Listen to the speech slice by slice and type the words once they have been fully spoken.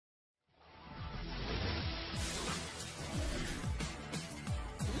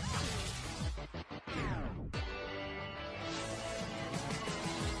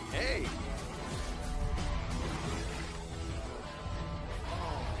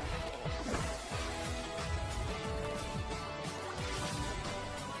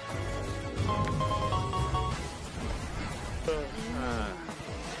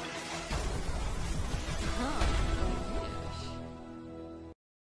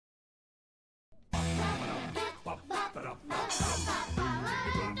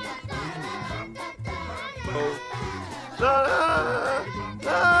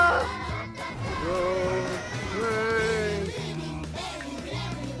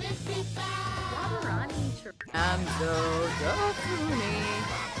I'm so Dofuni.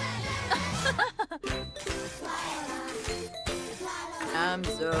 I'm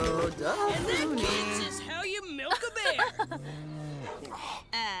so Dofuni. And that, kids, is how you milk a bear.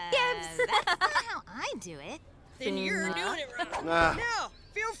 That's not how I do it. Then you're doing it wrong. Nah. Now,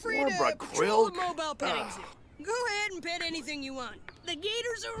 feel free More to by patrol the Krilk. mobile petting zoo. Go ahead and pet anything you want. The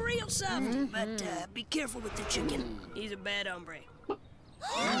gator's a real softy, but be careful with the chicken. He's a bad hombre.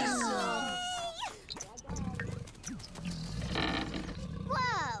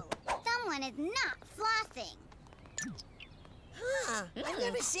 Whoa! Someone is not flossing. Huh. I've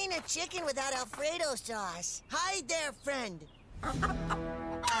never seen a chicken without Alfredo sauce. Hi there, friend.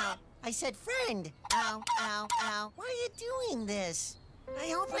 Ow. I said friend. Ow, ow, ow. Why are you doing this? I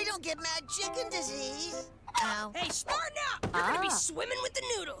hope I don't get mad chicken disease. Ow. Hey, smarten up! You're gonna be swimming with the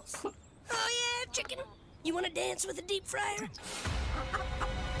noodles. Oh yeah, chicken? You wanna dance with a deep fryer?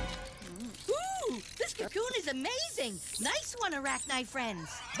 Ooh, this cocoon is amazing. Nice one, Arachnite friends.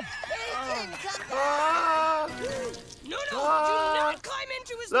 Bacon, come back. No, do not climb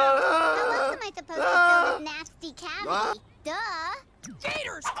into his nose! How else am I supposed to fill this nasty cavity? Duh!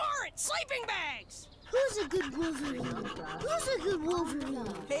 Gators aren't sleeping bags! Who's a good Wolverine? Who's a good Wolverine?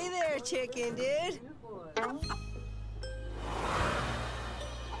 Hey there, chicken dude.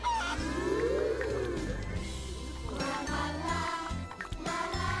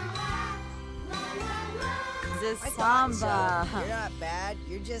 The I thought samba. so. You're not bad.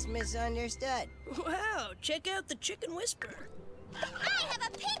 You're just misunderstood. Wow, check out the chicken whisperer. I have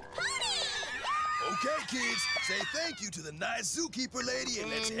a pink pony! Okay, kids, say thank you to the nice zookeeper lady and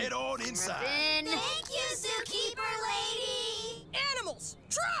let's head on inside. Thank you, zookeeper lady! Animals!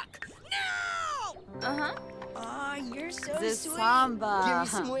 Truck! No! Uh-huh. Aw, you're so The sweet. samba. Give me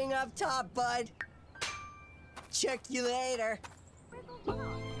some wing up top, bud. Check you later.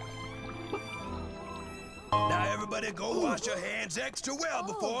 Now everybody go wash your hands extra well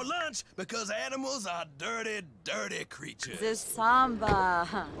before lunch because animals are dirty, dirty creatures. The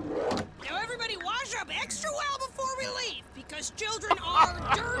samba. Now everybody wash up extra well before we leave because children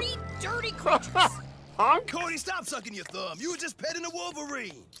are dirty, dirty creatures. Cody, stop sucking your thumb. You were just petting a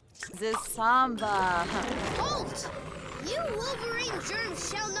Wolverine. The samba. Halt! You Wolverine germs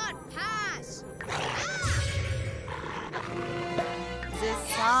shall not pass! The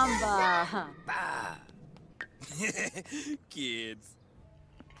samba. Kids.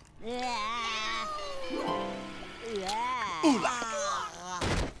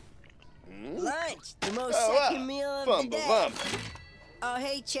 Lunch, the most second meal of the day. Oh,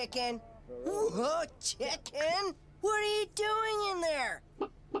 hey, chicken. Oh, chicken? What are you doing in there?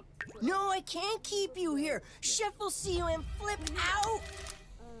 No, I can't keep you here. Chef will see you and flip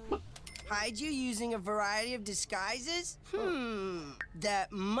out. Hide you using a variety of disguises?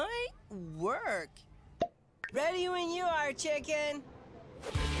 That might work. Ready when you are, chicken.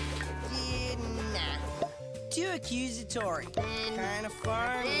 Nah. Too accusatory. Kind of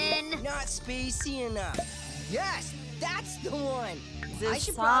farmy. Not spacey enough. Yes, that's the one. The I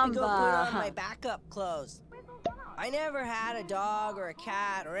should probably go put on samba. my backup clothes. I never had a dog or a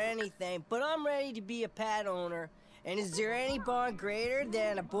cat or anything, but I'm ready to be a pet owner. And is there any bond greater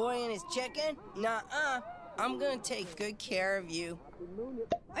than a boy and his chicken? Nuh-uh. I'm gonna take good care of you.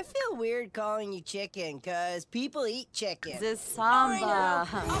 I feel weird calling you chicken, cause people eat chicken. The I samba. know.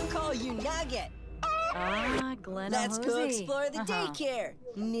 I'll call you Nugget. Ah, Glenn Let's go Hosey. explore the daycare.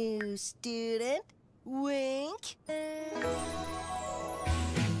 New student, wink.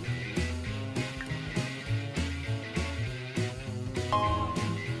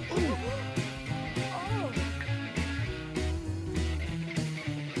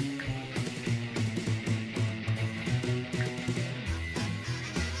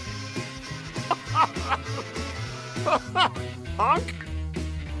 Honk?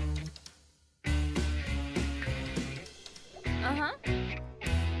 Uh-huh.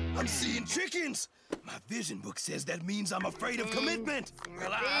 I'm seeing chickens. My vision book says that means I'm afraid of commitment.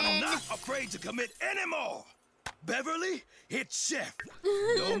 Well, I'm not afraid to commit anymore. Beverly, it's Chef.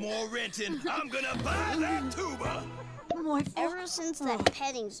 No more renting. I'm gonna buy that tuba. Ever since that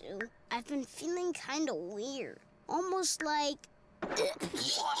petting zoo, I've been feeling kind of weird. Almost like...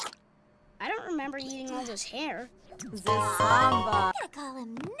 I don't remember eating all this hair. The samba. I'm gonna call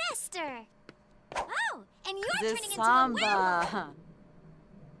him Nestor. Oh, and you're The turning into a werewolf. samba.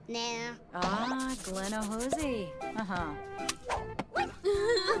 Nah. Ah, Glenn Hosey. Uh-huh.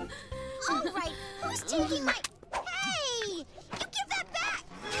 All right, who's taking my... Hey,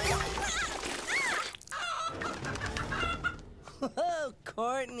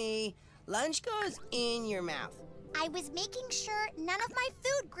 Lunch goes in your mouth. I was making sure none of my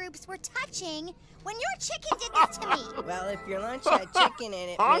food groups were touching when your chicken did this to me. Well, if your lunch had chicken in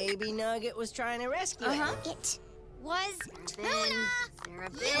it, maybe Nugget was trying to rescue it. It was tuna. Sarah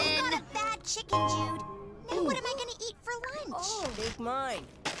You Bin. got a bad chicken, Jude. Now what am I gonna eat for lunch? Take mine.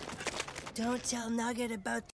 Don't tell Nugget about